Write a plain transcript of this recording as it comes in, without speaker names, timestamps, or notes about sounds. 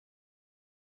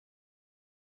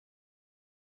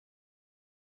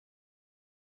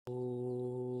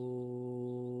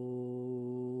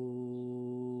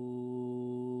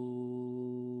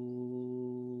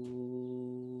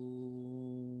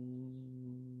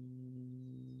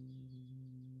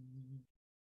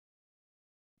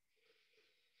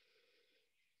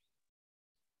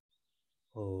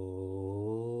Oh.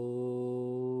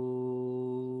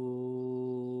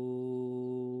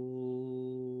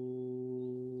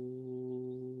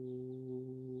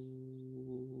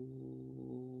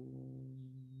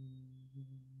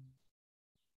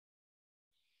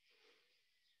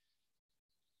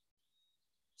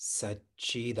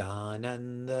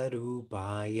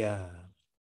 Satchidanandarupaya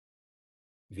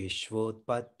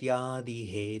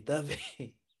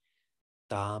Vishvotpatyadihetave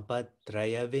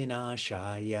Tapatraya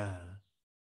Vinashaya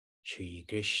Shri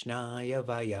Krishnaya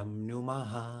Vayam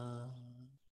Numaha.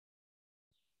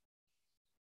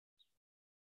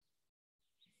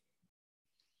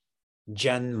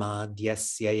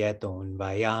 Janmadyasya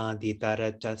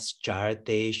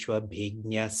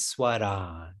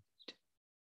yatonvayaditaratascharteshvabhignaswarat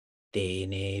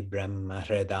Tene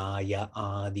Brahmahridaya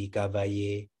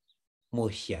Adikavaye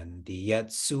Muhyanti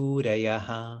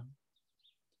Yatsurayaha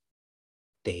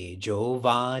Tejo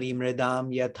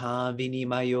Varimridam Yatha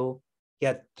Vinimayo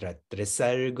Yatra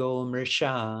Trisargo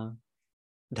Mrisha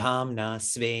Dhamna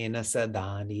Svena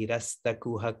Sadani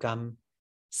Rastakuhakam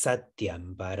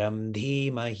Satyam Param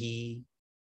Dhimahi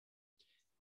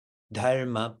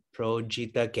Dharma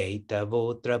Projita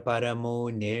Kaitavotra Paramo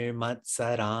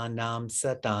Nirmatsaranam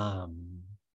Satam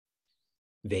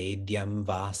Vedyam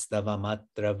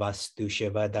Vastavamatra Vastu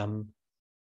Shivadam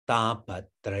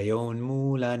Tapatrayon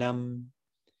Mulanam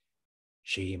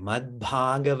Srimad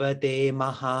Bhagavate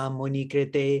Mahamuni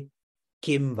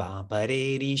Kim va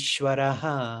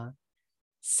Parerishwaraha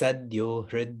Sadyo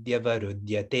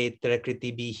Hridyavarudya Tetra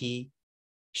Kritibihi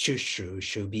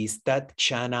Shushrushuvistat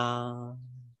Kshana.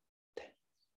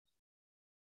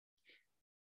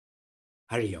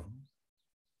 Hari Om,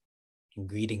 and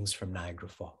greetings from Niagara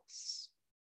Falls.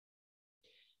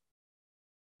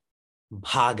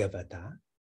 Bhagavata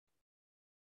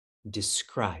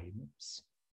describes,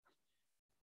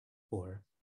 or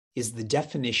is the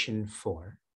definition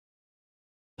for,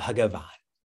 Bhagavan.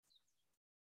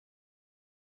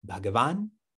 Bhagavan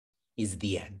is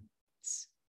the ends.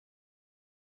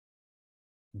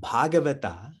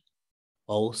 Bhagavata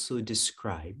also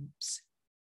describes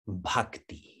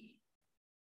bhakti.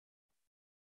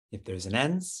 If there's an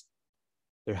ends,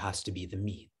 there has to be the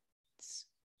means.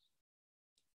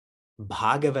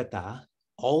 Bhagavata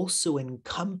also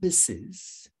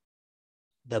encompasses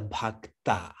the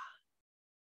bhakta,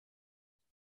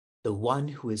 the one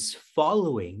who is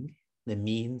following the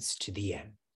means to the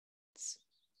ends.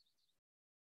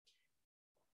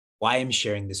 Why I'm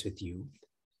sharing this with you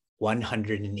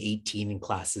 118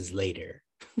 classes later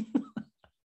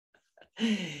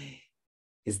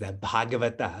is that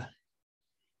Bhagavata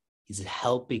is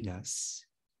helping us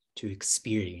to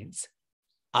experience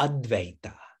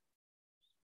Advaita.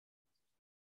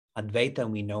 Advaita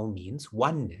we know means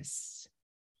oneness.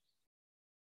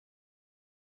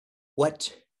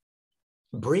 What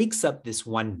breaks up this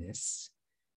oneness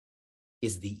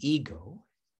is the ego.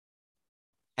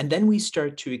 And then we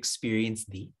start to experience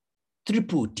the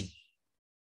Triputi.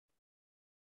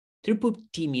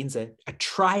 Triputi means a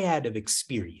triad of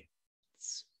experience,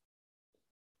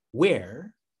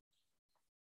 where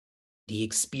the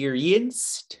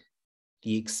experienced,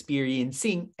 the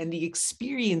experiencing, and the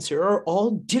experiencer are all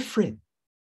different.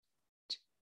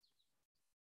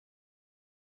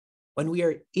 When we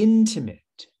are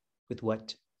intimate with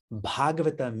what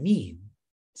Bhagavata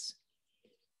means,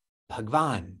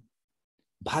 Bhagwan,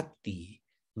 Bhakti,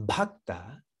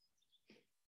 Bhakta,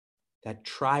 that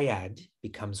triad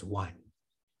becomes one.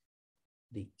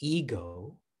 The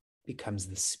ego becomes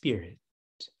the spirit.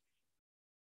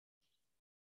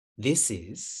 This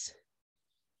is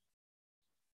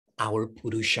our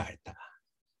Purushartha.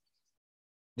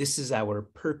 This is our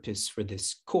purpose for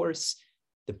this course,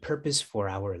 the purpose for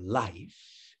our life.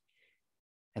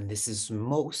 And this is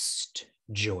most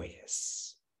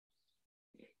joyous.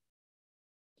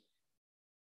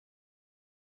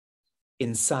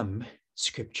 In some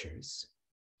scriptures,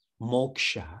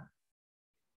 moksha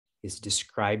is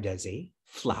described as a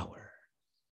flower.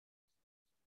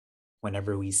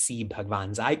 Whenever we see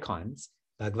Bhagwan's icons,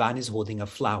 Bhagwan is holding a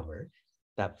flower.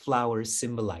 That flower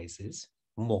symbolizes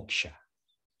moksha.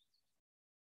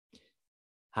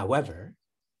 However,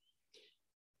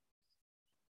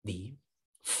 the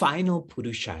final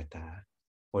Purushartha,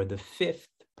 or the fifth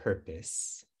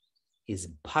purpose, is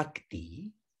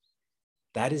bhakti.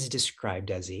 That is described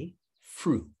as a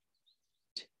fruit.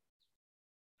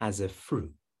 As a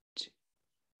fruit.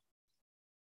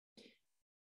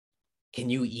 Can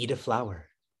you eat a flower?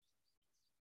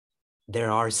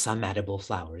 There are some edible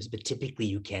flowers, but typically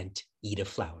you can't eat a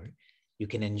flower. You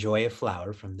can enjoy a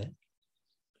flower from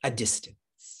a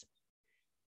distance.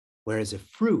 Whereas a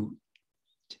fruit,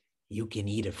 you can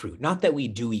eat a fruit. Not that we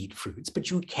do eat fruits,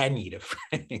 but you can eat a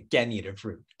fruit. Can eat a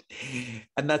fruit.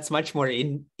 And that's much more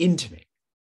intimate.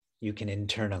 You can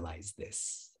internalize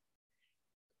this.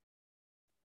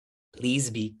 Please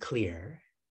be clear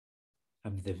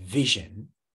of the vision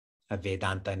of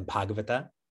Vedanta and Bhagavata,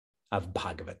 of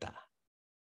Bhagavata.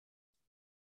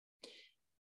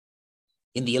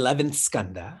 In the 11th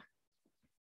skanda,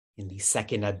 in the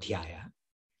 2nd adhyaya,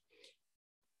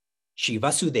 Shri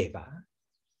Vasudeva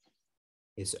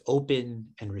is open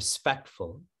and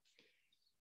respectful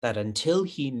that until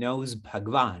he knows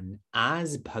Bhagwan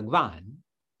as Bhagwan,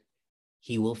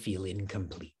 he will feel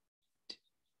incomplete.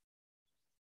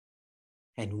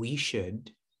 And we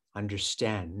should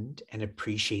understand and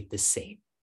appreciate the same.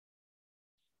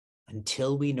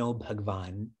 Until we know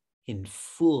Bhagwan in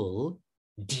full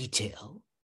detail,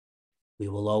 we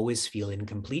will always feel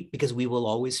incomplete because we will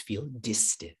always feel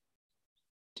distant.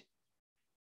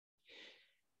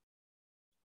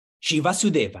 Shri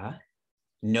Vasudeva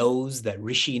knows that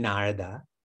Rishi Narada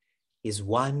is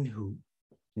one who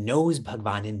knows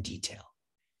Bhagwan in detail,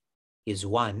 is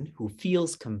one who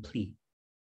feels complete.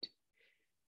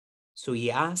 So he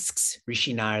asks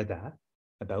Rishi Narada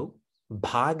about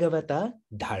Bhagavata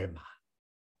Dharma.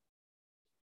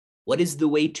 What is the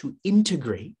way to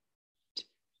integrate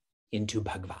into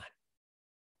Bhagwan?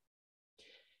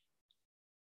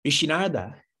 Rishi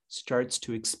Narada starts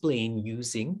to explain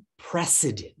using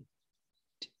precedent.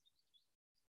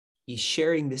 He's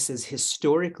sharing this as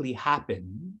historically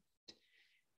happened,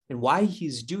 and why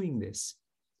he's doing this,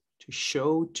 to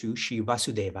show to Shri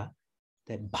Vasudeva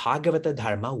that Bhagavata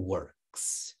Dharma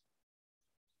works.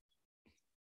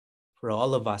 For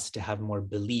all of us to have more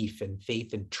belief and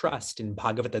faith and trust in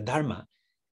Bhagavata Dharma,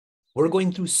 we're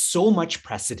going through so much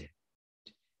precedent.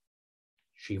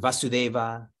 Shri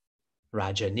Vasudeva,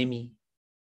 Raja Nimi.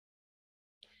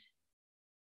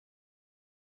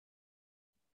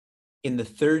 In the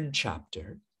 3rd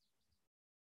chapter,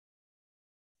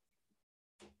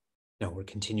 no, we're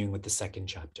continuing with the 2nd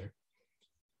chapter.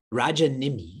 Raja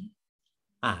Nimi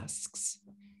asks,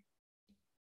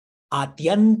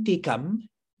 Atyantikam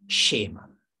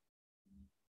Shemam.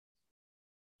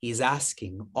 He's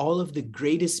asking all of the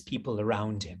greatest people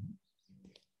around him.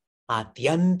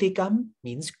 Atyantikam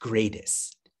means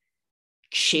greatest.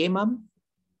 Kshemam,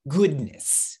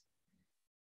 goodness.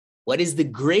 What is the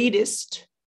greatest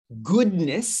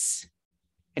goodness?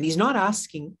 And he's not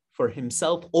asking for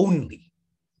himself only.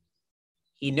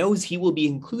 He knows he will be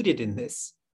included in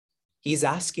this. He's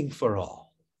asking for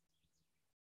all.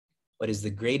 What is the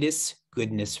greatest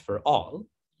goodness for all?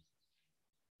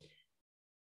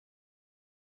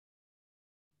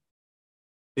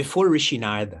 Before Rishi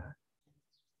Narada,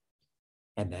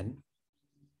 and then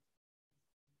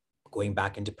going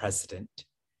back into precedent,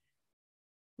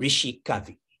 Rishi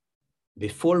Kavi.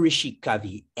 Before Rishi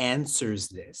Kavi answers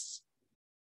this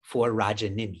for Raja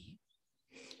Nimi,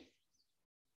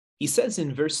 he says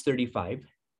in verse 35,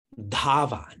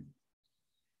 Dhavan,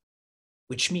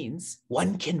 which means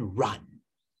one can run.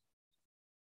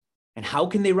 And how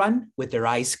can they run? With their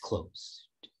eyes closed.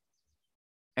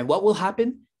 And what will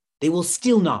happen? They will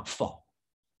still not fall.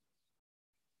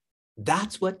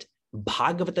 That's what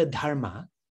Bhagavata Dharma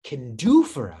can do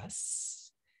for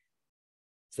us,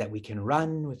 is that we can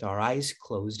run with our eyes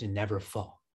closed and never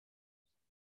fall.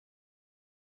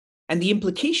 And the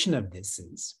implication of this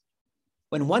is,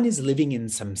 when one is living in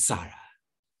samsara,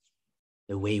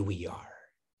 the way we are,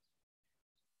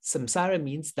 samsara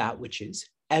means that which is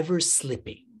ever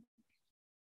slipping.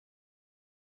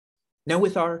 Now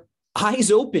with our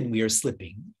eyes open, we are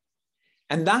slipping.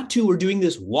 And that too, we're doing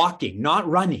this walking, not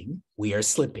running, we are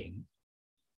slipping.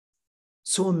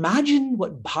 So imagine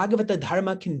what Bhagavata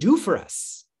Dharma can do for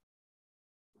us.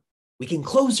 We can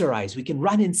close our eyes, we can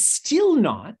run and still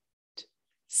not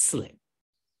slip.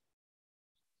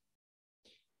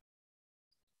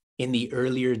 In the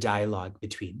earlier dialogue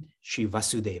between Shri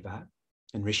Vasudeva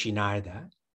and Rishi Narada,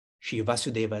 Shri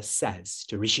Vasudeva says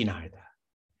to Rishi Narada,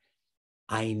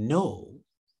 I know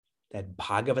that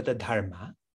Bhagavata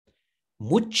Dharma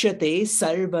muchyate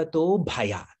sarvato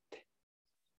bhayat.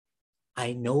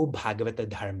 I know Bhagavata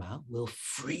Dharma will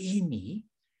free me.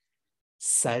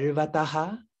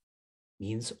 Sarvataha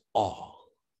means all.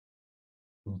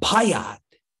 Bhayat,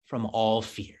 from all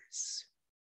fears.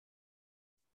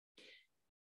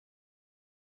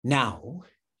 Now,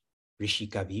 Rishi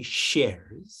Kavi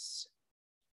shares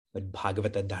what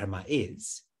Bhagavata Dharma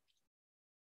is.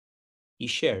 He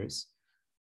shares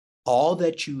all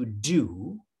that you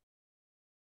do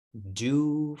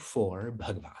for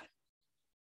Bhagavan.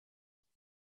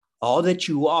 All that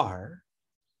you are,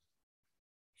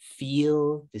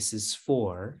 feel this is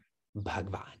for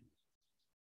Bhagwan.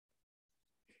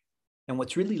 And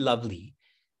what's really lovely,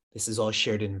 this is all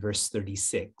shared in verse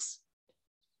 36.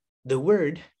 The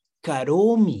word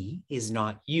karomi is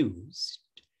not used.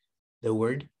 The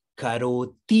word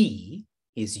karoti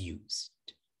is used.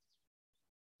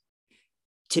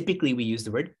 Typically, we use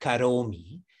the word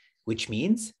karomi, which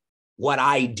means what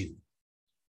I do.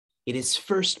 It is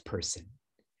first person.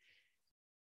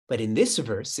 But in this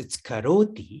verse, it's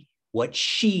karoti, what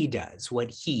she does, what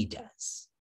he does.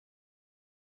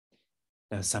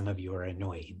 Now, some of you are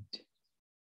annoyed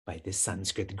by this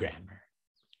Sanskrit grammar.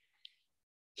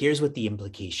 Here's what the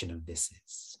implication of this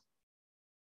is.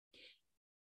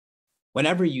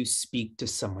 Whenever you speak to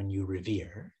someone you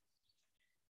revere,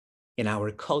 in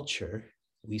our culture,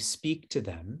 we speak to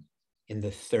them in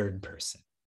the third person.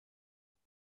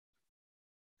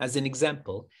 As an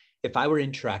example, if I were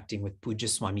interacting with Puja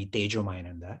Swami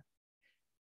Tejomayananda,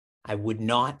 I would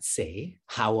not say,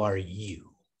 "How are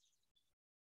you?"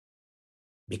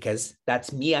 Because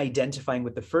that's me identifying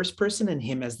with the first person and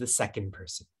him as the second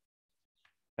person.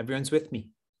 Everyone's with me.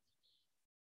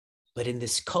 But in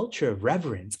this culture of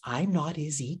reverence, I'm not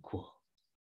his equal.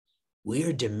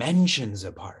 We're dimensions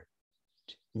apart,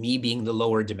 me being the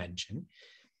lower dimension.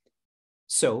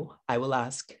 So I will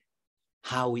ask,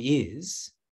 "How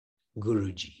is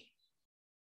Guruji?"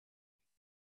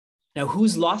 Now,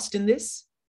 who's lost in this?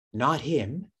 Not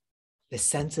him. The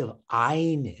sense of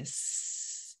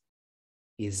I-ness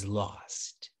is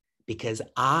lost because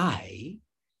I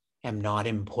am not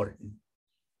important.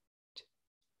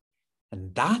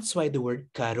 And that's why the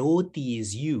word karoti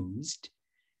is used.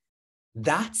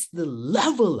 That's the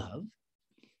level of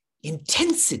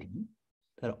intensity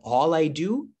that all I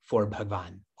do for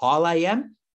Bhagwan, all I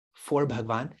am for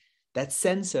Bhagwan, that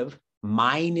sense of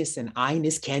myness and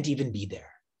I-ness can't even be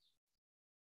there.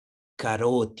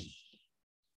 Karoti.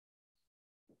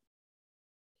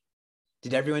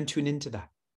 Did everyone tune into that?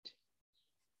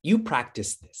 You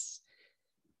practice this.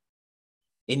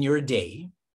 In your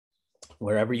day,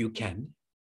 wherever you can,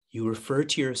 you refer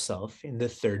to yourself in the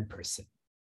third person.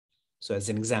 So as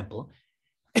an example,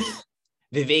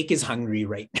 Vivek is hungry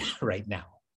right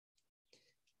now.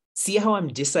 See how I'm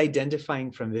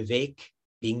disidentifying from Vivek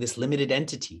being this limited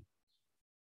entity.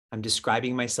 I'm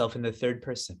describing myself in the third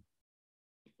person.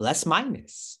 Less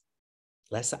myness,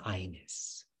 less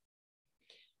I-ness.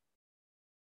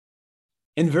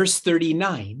 In verse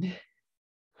 39,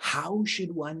 how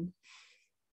should one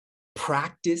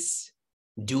practice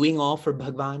doing all for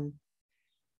Bhagwan,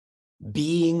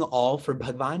 being all for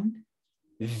Bhagwan?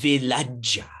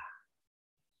 Vilajja.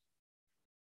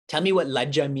 Tell me what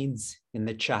lajja means in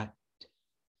the chat.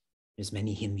 There's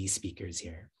many Hindi speakers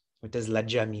here. What does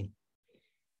lajja mean?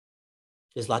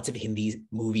 There's lots of Hindi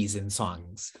movies and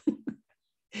songs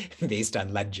based on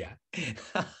lajja.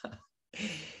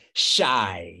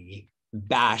 Shy,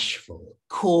 bashful,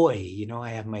 coy. You know, I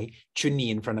have my chunni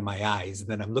in front of my eyes and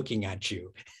then I'm looking at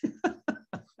you.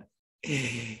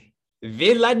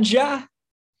 Vilajja,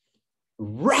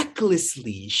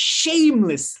 recklessly,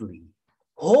 shamelessly,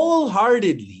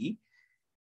 wholeheartedly.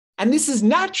 And this is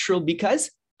natural because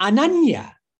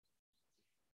ananya.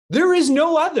 There is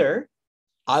no other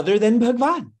than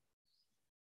Bhagwan.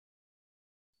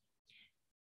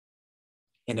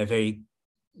 In a very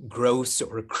gross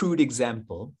or crude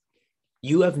example,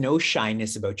 you have no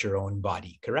shyness about your own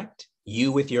body, correct?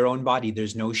 You with your own body,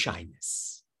 there's no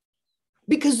shyness.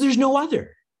 Because there's no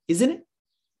other, isn't it?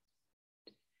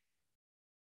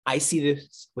 I see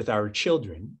this with our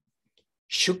children.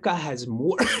 Shuka has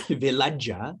more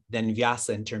vilajja than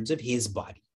Vyasa in terms of his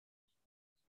body.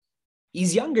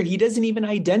 He's younger. He doesn't even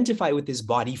identify with his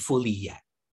body fully yet.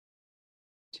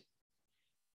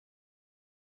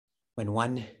 When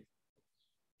one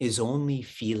is only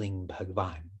feeling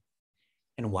Bhagwan,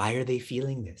 and why are they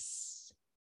feeling this?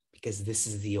 Because this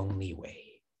is the only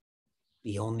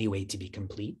way to be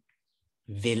complete.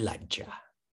 Vilajja.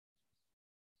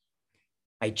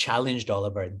 I challenged all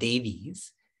of our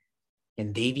Devis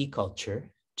in Devi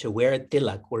culture to wear a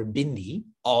tilak or bindi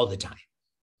all the time.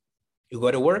 You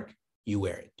go to work, you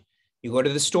wear it. You go to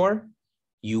the store,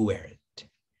 you wear it.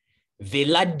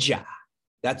 Vilajja,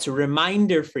 that's a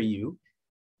reminder for you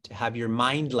to have your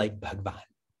mind like Bhagwan.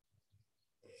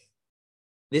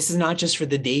 This is not just for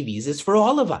the Devis, it's for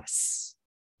all of us.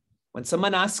 When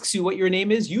someone asks you what your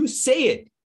name is, you say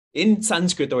it in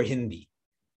Sanskrit or Hindi.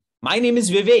 My name is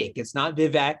Vivek. It's not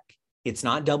Vivek. It's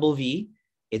not double V.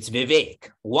 It's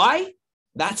Vivek. Why?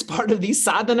 That's part of the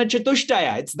sadhana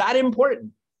chatushtaya. It's that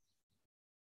important.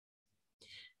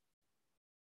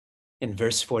 In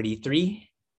verse 43,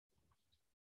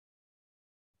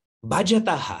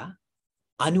 bhajataha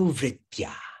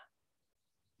anuvritya.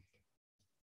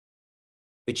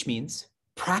 which means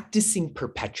practicing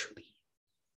perpetually.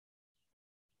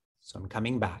 So I'm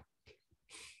coming back.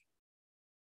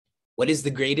 What is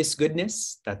the greatest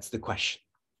goodness? That's the question.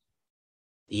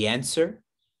 The answer,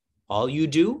 all you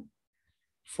do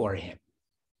for him.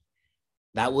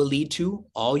 That will lead to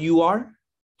all you are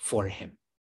for him.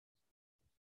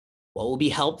 What will be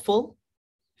helpful?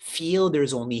 Feel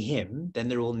there's only him, then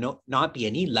there will not be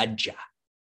any lajja.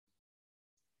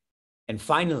 And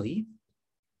finally,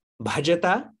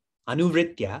 bhajata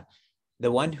anuvritya,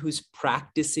 the one who's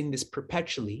practicing this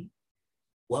perpetually,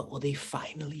 what will they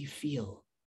finally feel?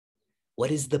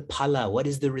 What is the phala? What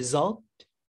is the result?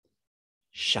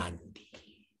 Shanti.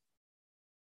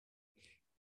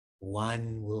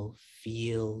 One will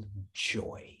feel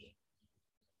joy.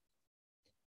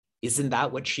 Isn't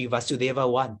that what Sri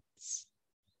Vasudeva wants?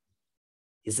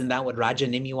 Isn't that what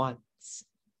Rajanimi wants?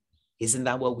 Isn't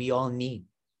that what we all need?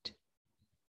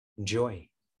 Joy.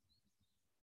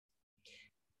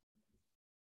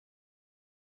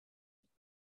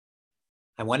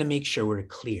 I want to make sure we're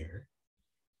clear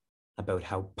about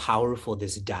how powerful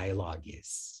this dialogue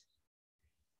is.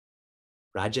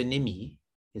 Rajanimi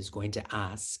is going to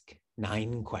ask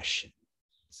 9 questions.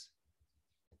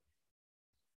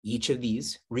 Each of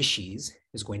these rishis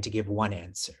is going to give one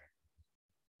answer,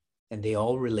 and they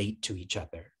all relate to each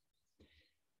other.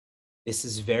 This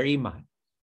is very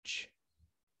much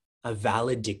a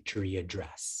valedictory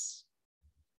address.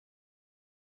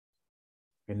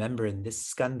 Remember, in this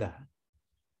skanda,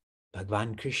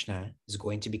 Bhagavan Krishna is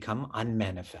going to become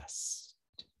unmanifest.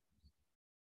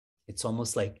 It's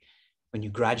almost like when you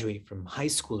graduate from high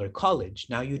school or college,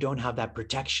 now you don't have that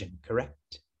protection,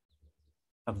 correct?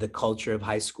 Of the culture of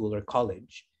high school or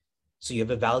college. So you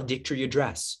have a valedictory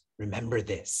address. Remember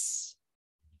this.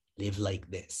 Live like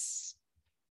this.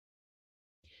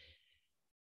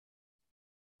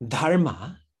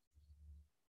 Dharma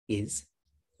is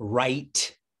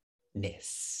rightness.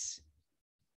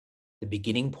 The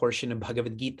beginning portion of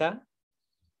Bhagavad Gita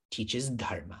teaches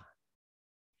dharma.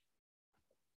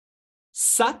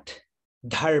 Sat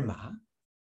dharma,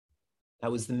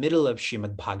 that was the middle of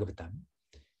Srimad Bhagavatam,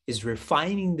 is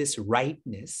refining this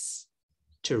rightness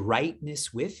to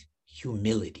rightness with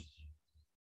humility.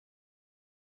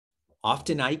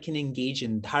 Often I can engage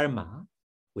in dharma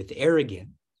with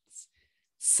arrogance.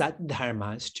 Sat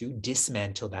dharma is to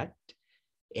dismantle that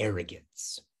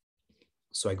arrogance.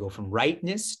 So I go from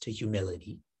rightness to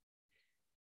humility.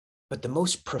 But the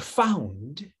most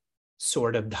profound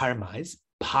sort of dharma is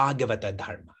Bhagavata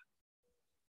dharma.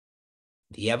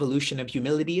 The evolution of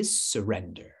humility is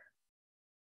surrender.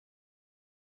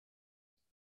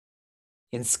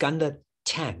 In Skanda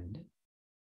 10,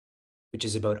 which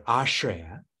is about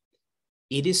Ashraya,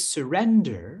 it is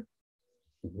surrender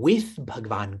with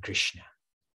Bhagavan Krishna.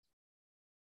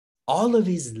 All of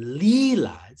his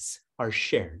leelas are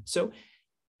shared. So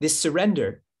this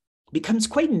surrender becomes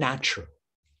quite natural,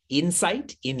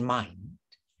 insight in mind.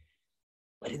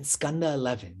 But in Skanda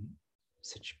 11,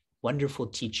 such wonderful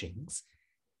teachings,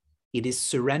 it is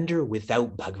surrender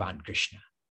without Bhagavan Krishna.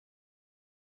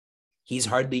 He's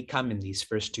hardly come in these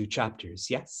first 2 chapters,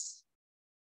 yes?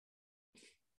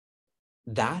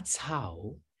 That's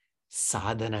how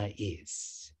sadhana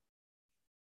is.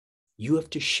 You have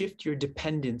to shift your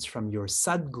dependence from your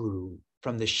Sadguru,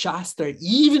 from the Shastra,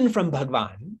 even from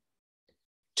Bhagavan,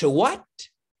 to what?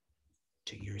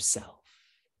 To yourself.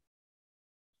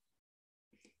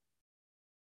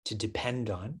 To depend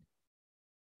on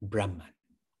Brahman.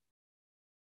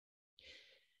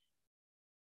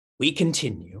 We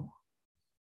continue.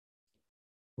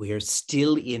 We are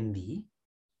still in the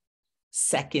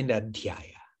 2nd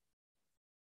adhyaya.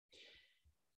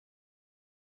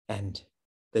 And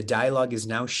the dialogue is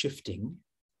now shifting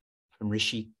from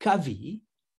Rishi Kavi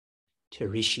to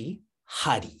Rishi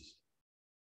Hari.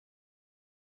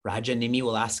 Rajanimi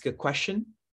will ask a question.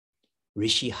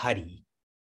 Rishi Hari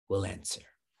will answer.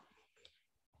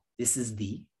 This is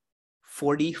the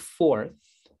 44th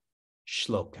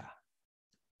shloka,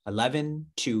 11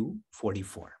 to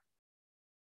 44.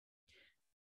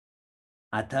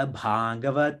 Atha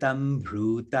bhagavatam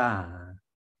bhruta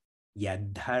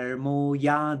yadharmo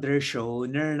yadrisho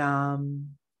nirnam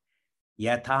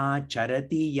yatha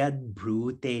charati yad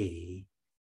bhrute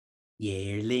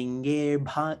yerlinge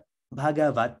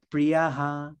bhagavat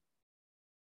priyaha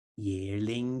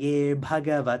yerlinge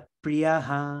bhagavat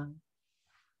priyaha.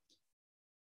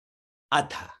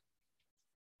 Atha,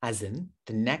 as in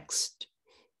the next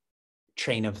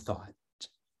train of thought.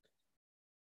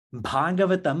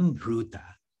 Bhagavatam bhruta.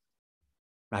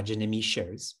 Rajanimi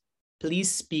shares, please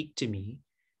speak to me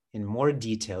in more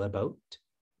detail about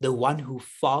the one who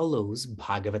follows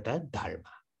Bhagavata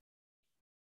Dharma.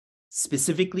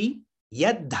 Specifically,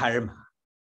 Yad Dharma.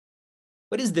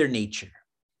 What is their nature?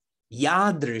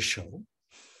 Yadrisho,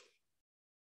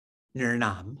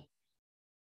 Nirnam.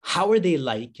 How are they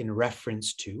like in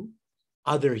reference to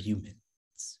other humans?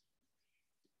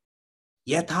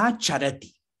 Yatha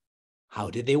Charati. How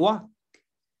do they walk?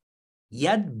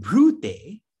 Yad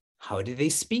Brute. How do they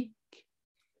speak?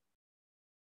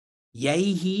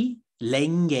 Yaihi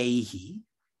Lengaihi.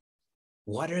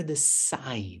 What are the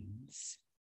signs,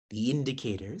 the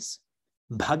indicators,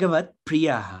 Bhagavat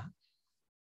Priyaha,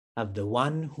 of the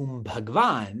one whom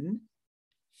Bhagwan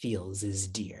feels is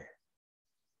dear?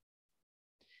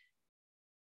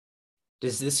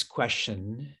 Does this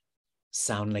question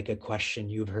sound like a question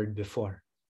you've heard before?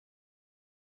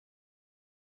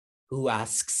 Who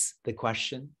asks the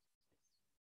question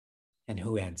and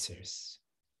who answers?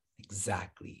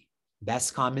 Exactly.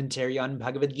 Best commentary on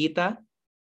Bhagavad Gita,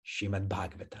 Srimad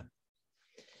Bhagavatam.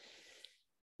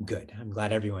 Good. I'm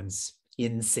glad everyone's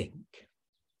in sync.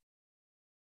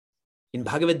 In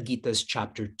Bhagavad Gita's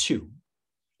chapter 2,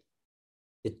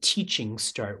 the teachings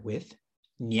start with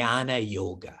Jnana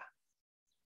Yoga.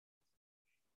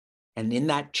 And in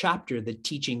that chapter, the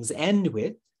teachings end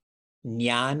with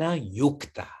Jnana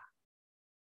Yukta.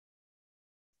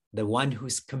 The one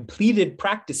who's completed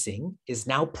practicing is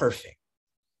now perfect.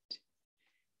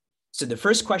 So the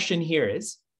first question here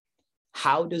is,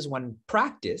 how does one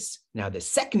practice? Now the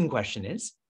second question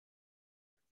is,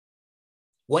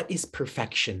 what is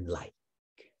perfection like?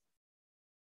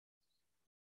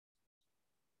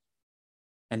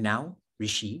 And now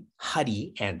Rishi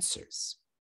Hari answers.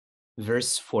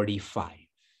 Verse 45.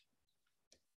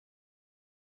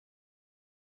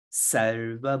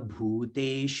 Sarva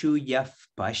bhuteshu yaf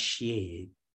pashyet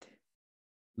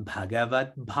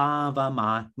bhagavat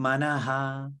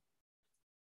bhavamatmanaha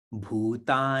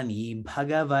bhutani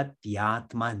bhagavat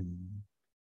yatman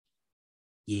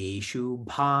yeshu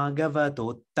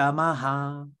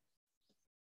bhagavatottamaha.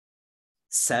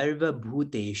 Sarva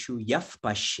bhuteshu yaf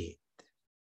pashyet,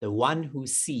 the one who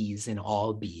sees in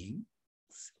all beings.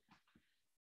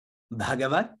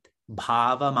 Bhagavat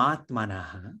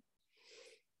bhavamatmanaha,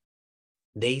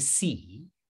 they see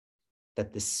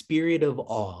that the spirit of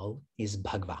all is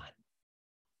Bhagwan.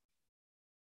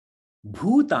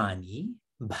 Bhutani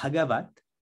Bhagavat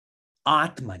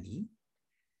Atmani,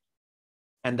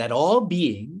 and that all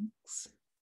beings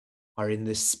are in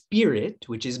the spirit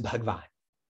which is Bhagwan.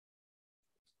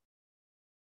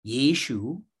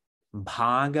 Yeshu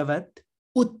Bhagavat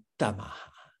Uttamaha.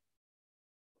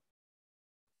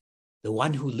 The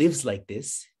one who lives like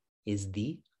this is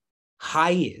the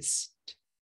highest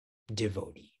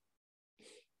devotee.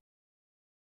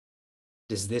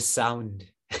 Does this sound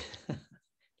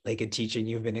like a teaching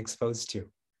you've been exposed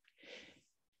to?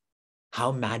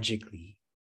 How magically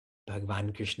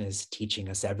Bhagavan Krishna is teaching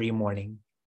us every morning,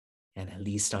 and at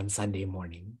least on Sunday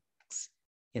mornings,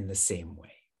 in the same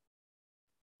way.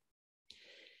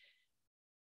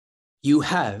 You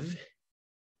have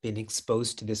been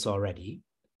exposed to this already,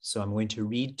 so I'm going to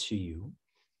read to you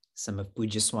some of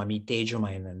Pujya Swami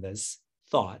Tejamayananda's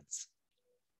thoughts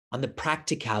on the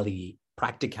practicality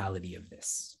of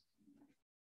this.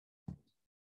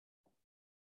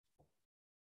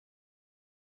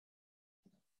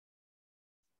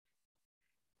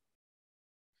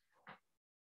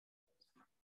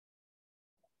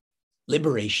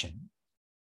 Liberation,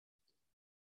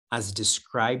 as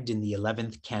described in the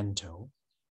 11th canto,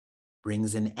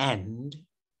 brings an end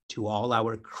to all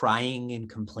our crying and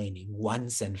complaining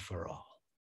once and for all.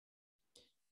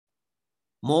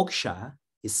 Moksha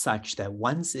is such that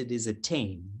once it is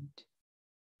attained,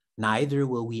 neither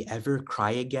will we ever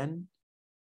cry again,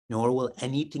 nor will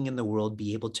anything in the world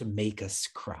be able to make us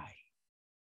cry.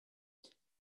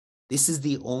 This is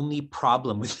the only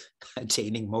problem with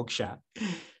attaining moksha.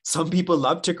 Some people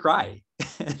love to cry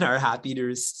and are happy to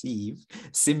receive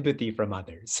sympathy from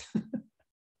others.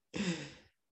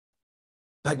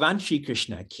 Bhagavan Sri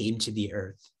Krishna came to the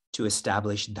earth to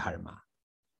establish dharma.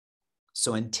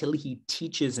 So until he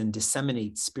teaches and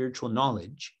disseminates spiritual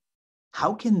knowledge,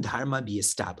 how can dharma be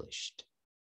established?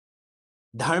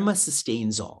 Dharma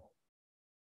sustains all.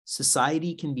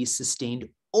 Society can be sustained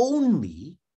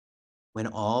only when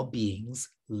all beings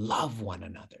love one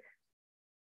another.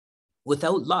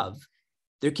 Without love,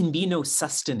 there can be no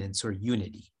sustenance or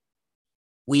unity.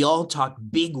 We all talk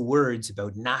big words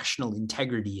about national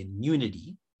integrity and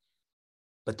unity,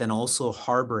 but then also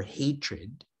harbor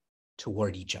hatred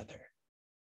toward each other.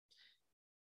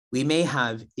 We may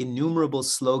have innumerable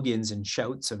slogans and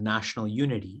shouts of national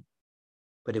unity,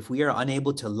 but if we are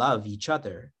unable to love each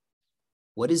other,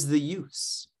 What is the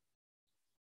use?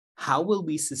 How will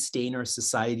we sustain our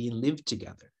society and live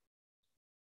together?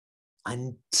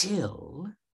 Until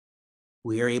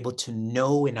we are able to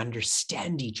know and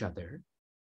understand each other,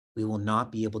 we will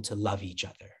not be able to love each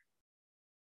other.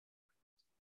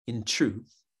 In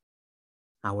truth,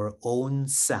 our own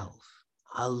self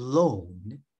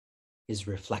alone is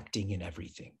reflecting in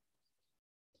everything.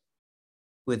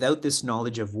 Without this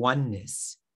knowledge of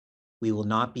oneness, we will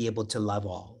not be able to love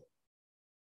all.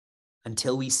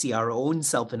 Until we see our own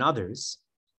self in others,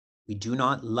 we do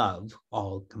not love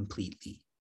all completely.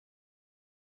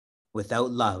 Without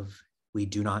love, we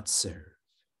do not serve.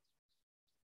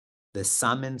 The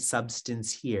sum and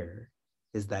substance here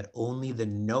is that only the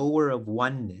knower of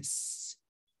oneness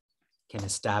can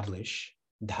establish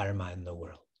dharma in the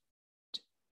world.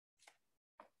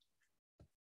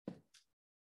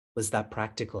 Was that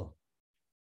practical?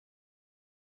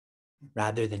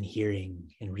 Rather than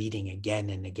hearing and reading again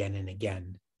and again and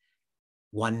again,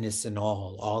 oneness in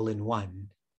all in one,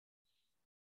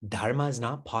 dharma is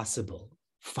not possible,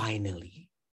 finally,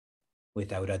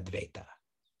 without Advaita.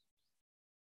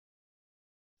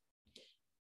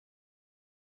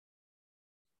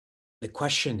 The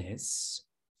question is,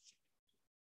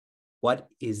 what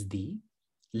is the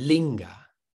linga?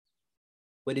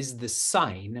 What is the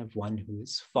sign of one who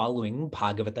is following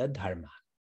Bhagavata Dharma?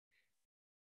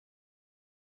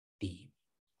 The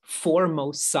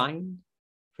foremost sign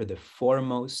for the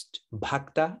foremost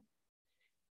bhakta,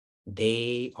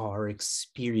 they are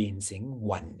experiencing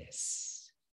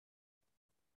oneness.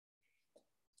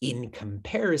 In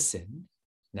comparison,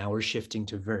 now we're shifting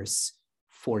to verse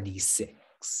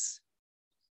 46.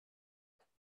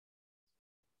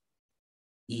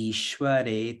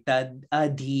 Ishvare tad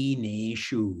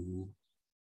adhineshu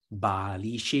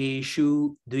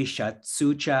balisheshu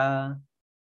dvishatsu cha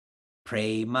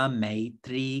prema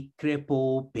maitri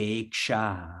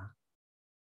kripopeksha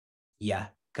ya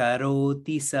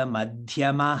karoti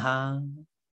samadhyamaha.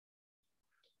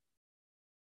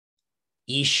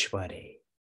 Ishvare,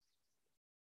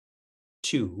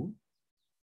 to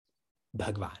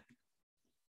Bhagwan.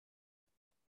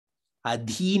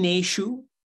 Adhineshu,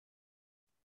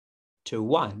 to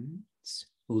ones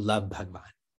who love Bhagwan.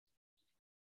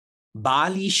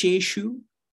 Balisheshu,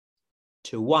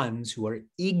 to ones who are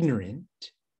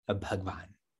ignorant of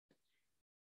Bhagwan.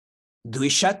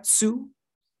 Dvishatsu,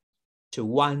 to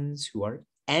ones who are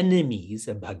enemies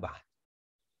of Bhagwan.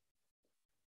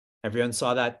 Everyone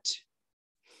saw that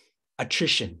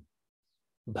attrition.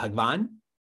 Bhagwan,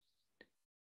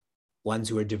 ones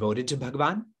who are devoted to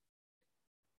Bhagwan,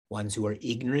 ones who are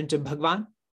ignorant of Bhagwan,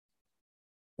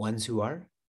 ones who are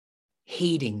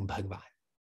hating Bhagwan.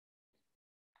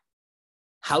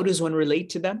 How does one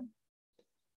relate to them?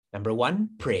 Number one,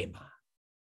 prema.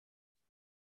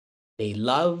 They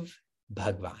love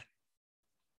Bhagwan.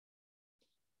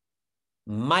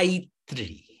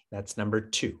 Maitri, that's number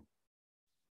two.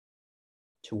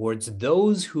 Towards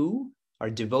those who are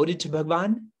devoted to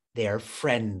Bhagwan, they are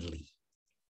friendly.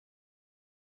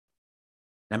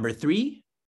 Number three,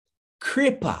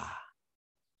 kripa.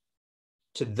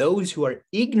 To those who are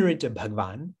ignorant of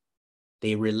Bhagwan,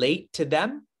 they relate to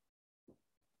them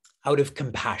out of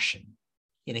compassion,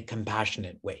 in a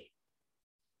compassionate way.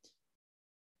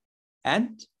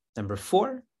 And number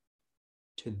four,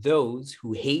 to those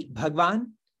who hate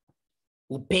Bhagwan,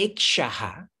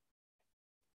 upekshaha.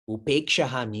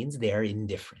 Upekshaha means they are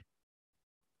indifferent.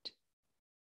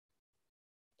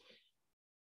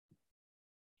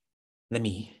 Let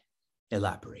me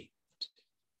elaborate.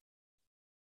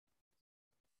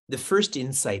 The first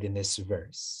insight in this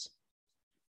verse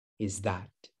is that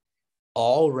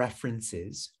all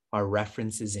references are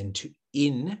references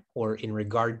in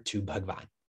regard to Bhagwan.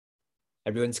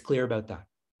 Everyone's clear about that?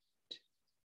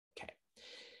 Okay.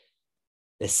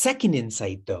 The second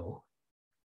insight, though,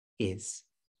 is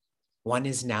one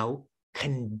is now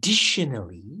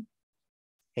conditionally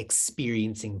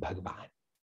experiencing Bhagwan.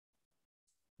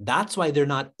 That's why they're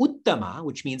not uttama,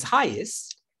 which means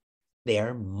highest. They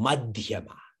are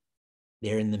madhyama.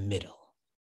 They're in the middle.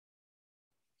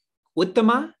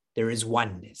 Uttama, there is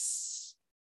oneness.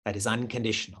 That is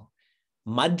unconditional.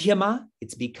 Madhyama,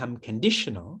 it's become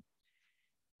conditional.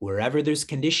 Wherever there's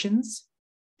conditions,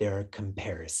 there are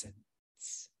comparisons.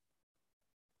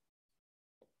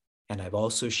 And I've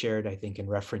also shared, I think in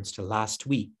reference to last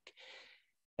week,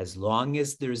 as long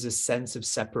as there's a sense of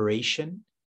separation,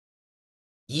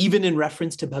 even in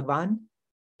reference to Bhagwan,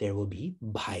 there will be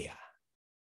bhaya,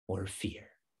 or fear.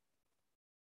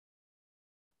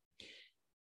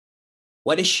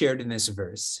 What is shared in this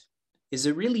verse is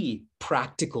a really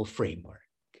practical framework.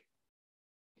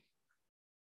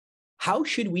 How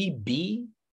should we be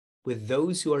with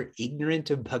those who are ignorant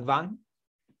of Bhagavan?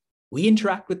 We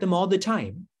interact with them all the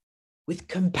time with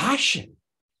compassion.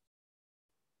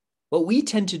 What we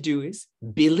tend to do is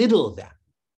belittle them.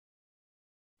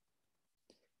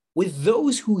 With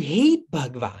those who hate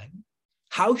Bhagavan,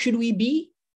 how should we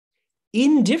be?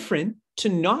 Indifferent, to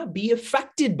not be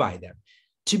affected by them,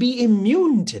 to be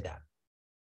immune to them.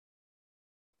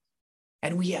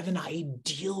 And we have an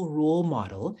ideal role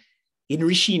model in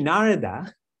Rishi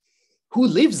Narada who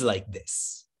lives like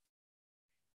this.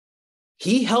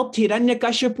 He helped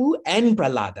Hiranyakashipu and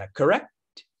Prahlada, correct?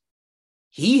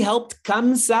 He helped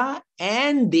Kamsa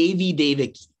and Devi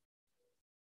Devaki.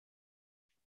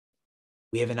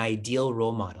 We have an ideal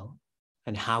role model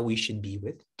on how we should be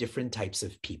with different types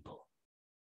of people.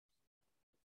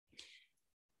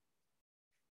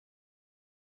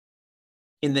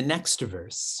 In the next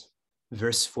verse,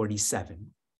 verse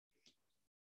 47,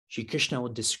 Shri Krishna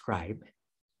will describe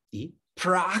the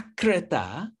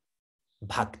Prakrita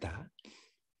Bhakta,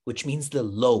 which means the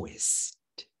lowest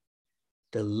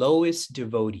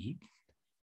devotee.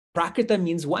 Prakrita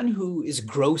means one who is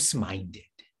gross-minded.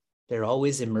 They're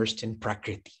always immersed in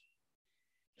Prakriti.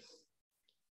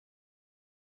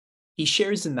 He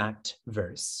shares in that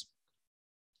verse,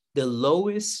 the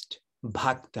lowest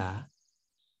Bhakta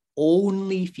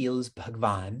only feels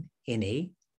Bhagavan in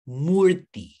a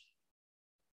murti.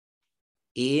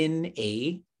 In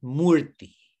a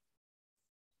murti.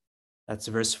 That's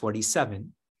verse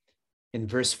 47. In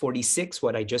verse 46,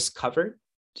 what I just covered,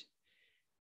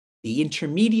 the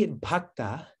intermediate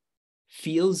bhakta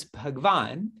feels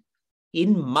Bhagavan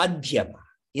in madhyama,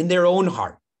 in their own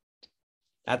heart.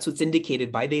 That's what's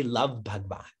indicated by they love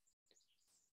Bhagavan.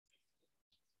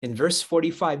 In verse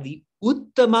 45, the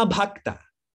uttama bhakta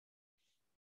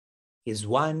is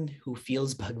one who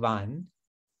feels Bhagavan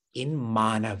in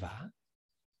manava.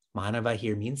 Manava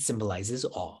here means symbolizes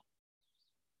all.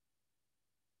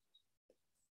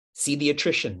 See the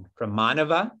attrition from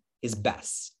manava is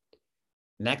best.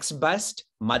 Next best,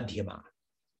 madhyama.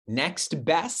 Next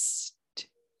best,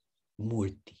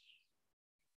 murti.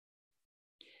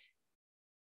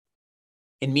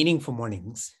 In Meaningful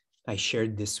Mornings, I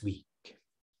shared this week.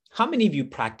 How many of you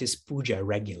practice puja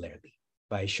regularly?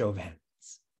 By show of hands.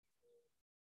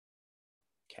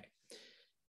 Okay.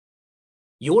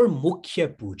 Your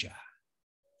mukhya puja,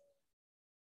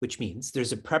 which means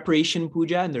there's a preparation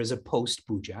puja and there's a post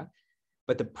puja,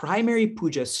 but the primary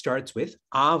puja starts with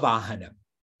avahanam.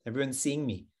 Everyone's seeing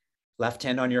me. Left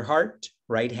hand on your heart,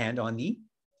 right hand on the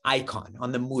icon,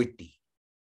 on the murti.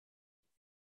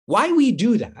 Why we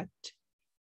do that,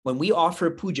 when we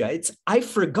offer puja, it's I've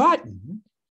forgotten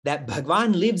that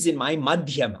Bhagavan lives in my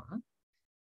madhyama,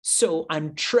 so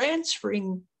I'm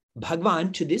transferring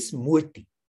Bhagavan to this murti.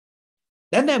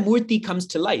 Then that murti comes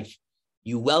to life.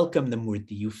 You welcome the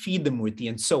murti, you feed the murti,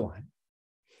 and so on.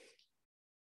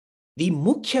 The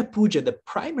mukhya puja, the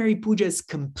primary puja, is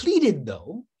completed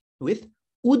though with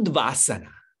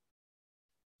udvasana.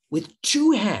 With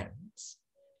two hands,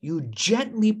 you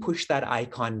gently push that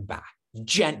icon back.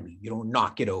 Gently, you don't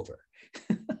knock it over.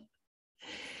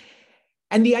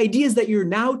 And the idea is that you're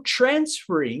now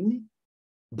transferring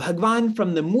Bhagavan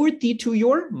from the murti to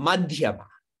your madhyama.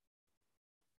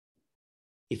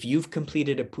 If you've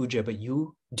completed a puja, but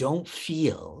you don't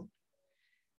feel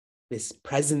this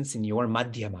presence in your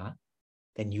madhyama,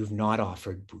 then you've not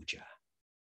offered puja.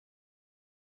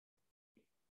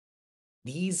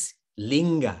 These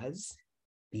lingas,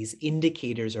 these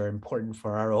indicators are important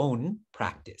for our own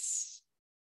practice.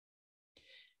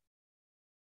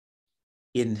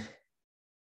 In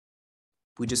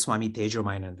Puja Swami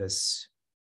Tejomayananda's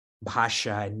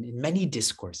Bhasha and in many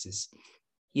discourses,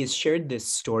 he has shared this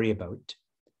story about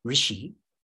Rishi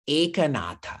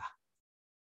Ekanatha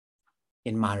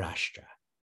in Maharashtra.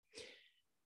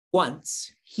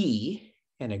 Once, he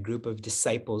and a group of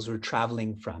disciples were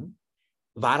traveling from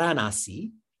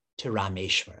Varanasi to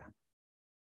Rameshwara.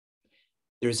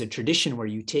 There's a tradition where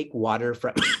you take water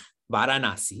from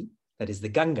Varanasi, that is the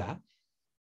Ganga,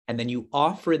 and then you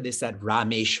offer this at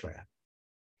Rameshwara,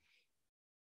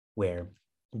 where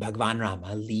Bhagavan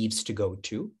Rama leaves to go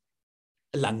to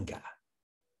Lanka.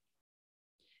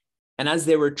 And as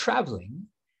they were traveling,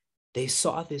 they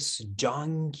saw this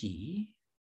donkey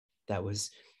that was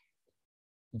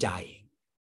dying.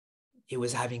 It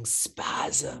was having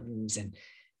spasms and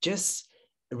just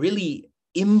really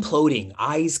imploding,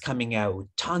 eyes coming out,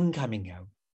 tongue coming out.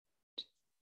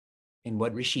 And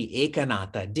what Rishi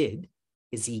Ekanatha did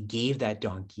is he gave that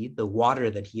donkey the water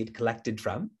that he had collected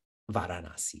from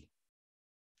Varanasi.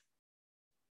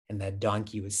 And that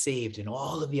donkey was saved, and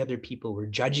all of the other people were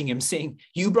judging him, saying,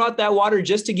 "You brought that water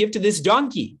just to give to this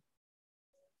donkey."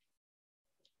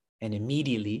 And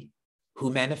immediately,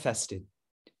 who manifested?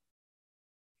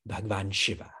 Bhagwan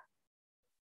Shiva.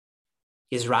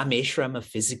 Is Rameshwaram a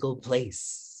physical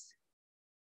place?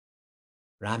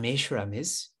 Rameshwaram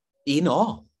is in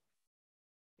all.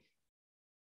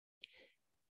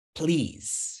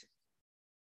 Please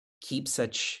keep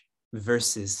such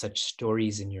verses, such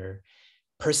stories in your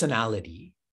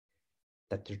personality,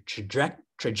 that the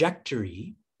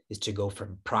trajectory is to go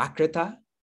from Prakrita,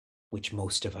 which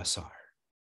most of us are,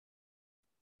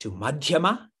 to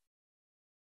Madhyama,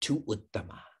 to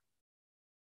Uttama.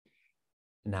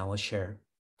 Now I'll share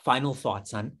final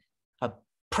thoughts on a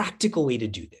practical way to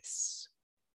do this.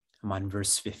 I'm on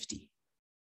verse 50.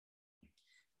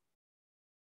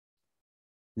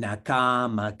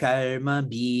 Nakama karma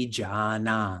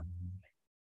bijanam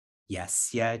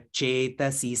yasya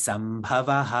chetasi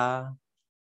sambhavaha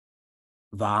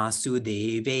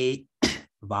vasudeve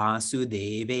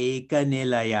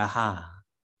nilayaha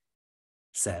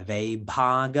save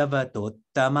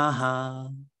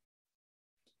bhagavatottamaha.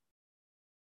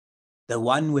 The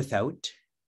one without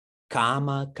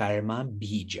kama karma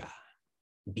bija.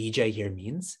 Bija here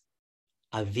means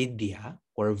avidya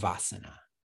or vasana.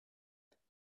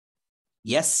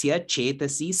 Yasya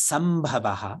chetasi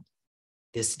sambhavaha.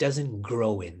 This doesn't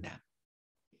grow in them.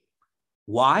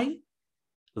 Why?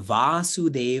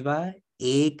 Vasudeva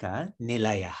eka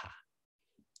nilayaha.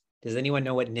 Does anyone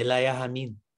know what nilayaha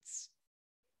means?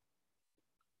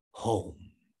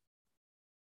 Home.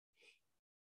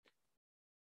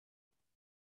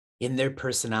 In their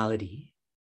personality,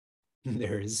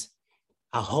 there's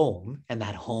a home, and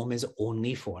that home is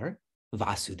only for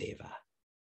Vasudeva,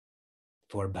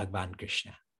 for Bhagavan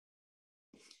Krishna.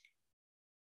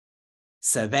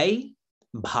 Savai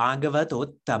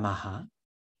Bhagavatottamaha,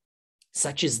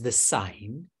 such is the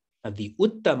sign of the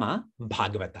Uttama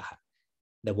Bhagavata,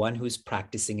 the one who's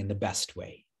practicing in the best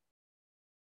way.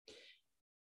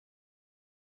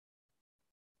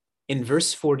 In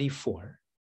verse 44,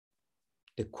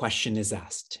 the question is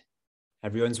asked.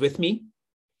 Everyone's with me?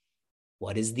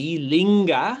 What is the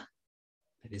linga?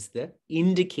 That is the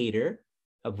indicator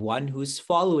of one who's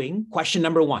following. Question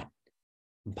number 1,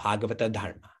 Bhagavata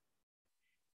Dharma.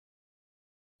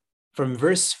 From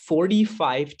verse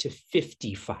 45 to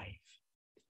 55,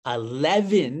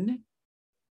 11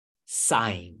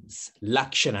 signs,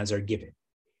 lakshanas are given.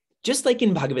 Just like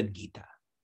in Bhagavad Gita.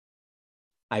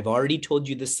 I've already told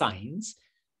you the signs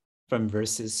from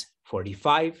verses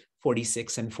 45,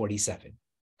 46, and 47.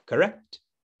 Correct?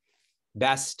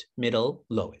 Best, middle,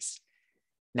 lowest.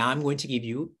 Now I'm going to give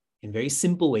you, in very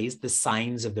simple ways, the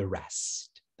signs of the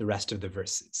rest of the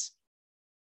verses.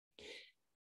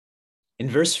 In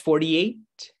verse 48,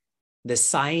 the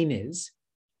sign is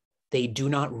they do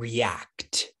not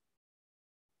react.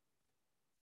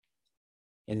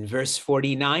 In verse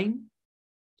 49,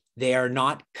 they are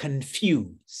not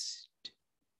confused.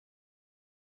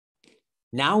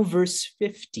 Now, verse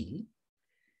 50,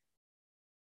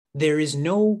 there is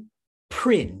no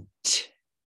print.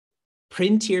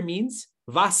 Print here means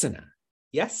vasana.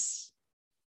 Yes?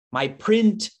 My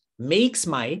print makes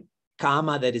my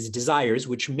kama, that is desires,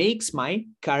 which makes my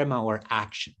karma or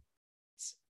actions.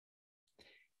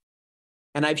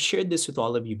 And I've shared this with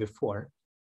all of you before.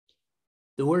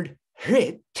 The word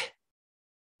hrit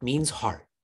means heart.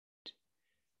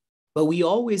 But we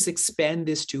always expand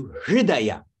this to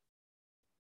hridaya,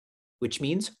 which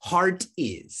means heart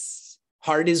is.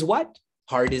 Heart is what?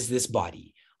 Heart is this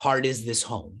body. Heart is this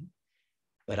home.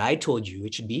 But I told you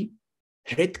it should be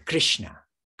Hrit Krishna,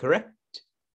 correct?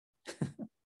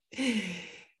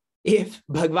 If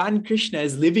Bhagavan Krishna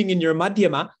is living in your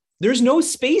Madhyama, there's no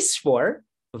space for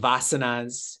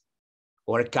vasanas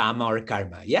or kama or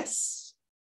karma. Yes?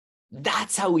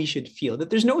 That's how we should feel, that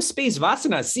there's no space.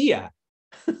 Vasana, see ya.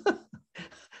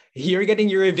 You're getting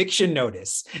your eviction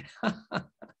notice.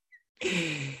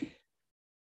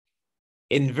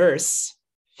 In verse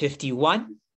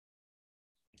 51,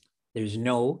 there's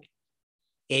no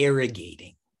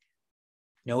arrogating,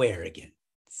 no arrogance.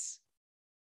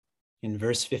 In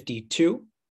verse 52,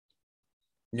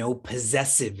 no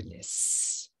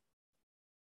possessiveness,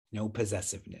 no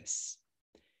possessiveness.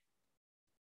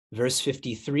 Verse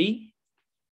 53,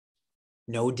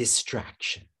 no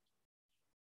distraction.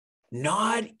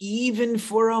 Not even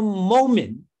for a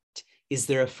moment is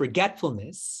there a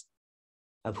forgetfulness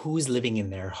of who's living in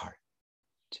their heart.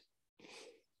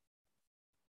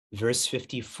 Verse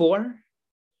 54,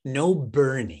 no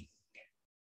burning,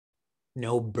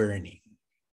 no burning.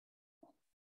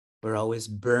 We're always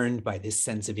burned by this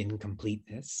sense of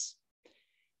incompleteness.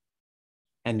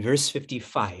 And verse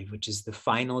 55, which is the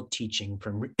final teaching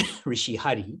from Rishi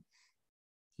Hari,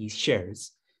 he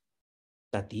shares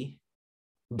that the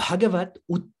Bhagavat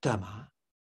Uttama,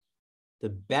 the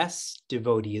best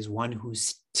devotee, is one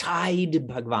who's tied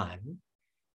Bhagwan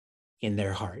in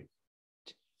their heart.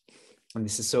 And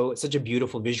this is such a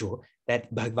beautiful visual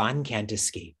that Bhagwan can't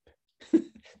escape.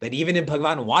 But even if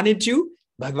Bhagwan wanted to,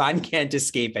 Bhagwan can't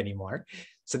escape anymore.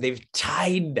 So they've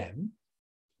tied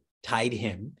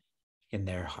him in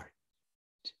their heart.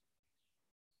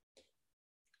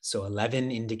 So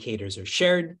 11 indicators are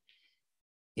shared.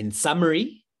 In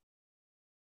summary,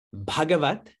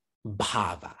 Bhagavat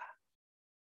Bhava.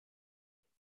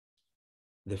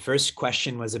 The first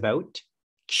question was about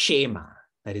Kshema,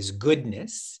 that is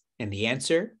goodness, and the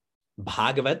answer,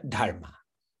 Bhagavat Dharma.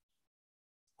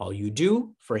 All you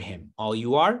do for him, all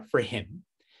you are for him.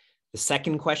 The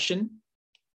second question,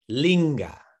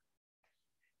 Linga,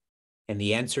 and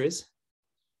the answer is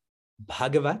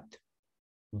Bhagavat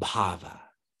Bhava,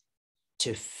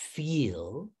 to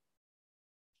feel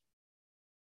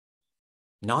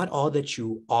not all that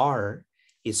you are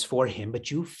is for him,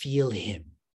 but you feel him.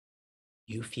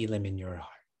 You feel him in your heart.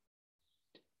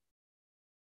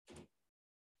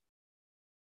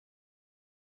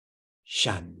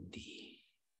 Shanti,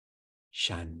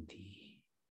 Shanti,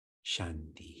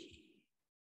 Shanti.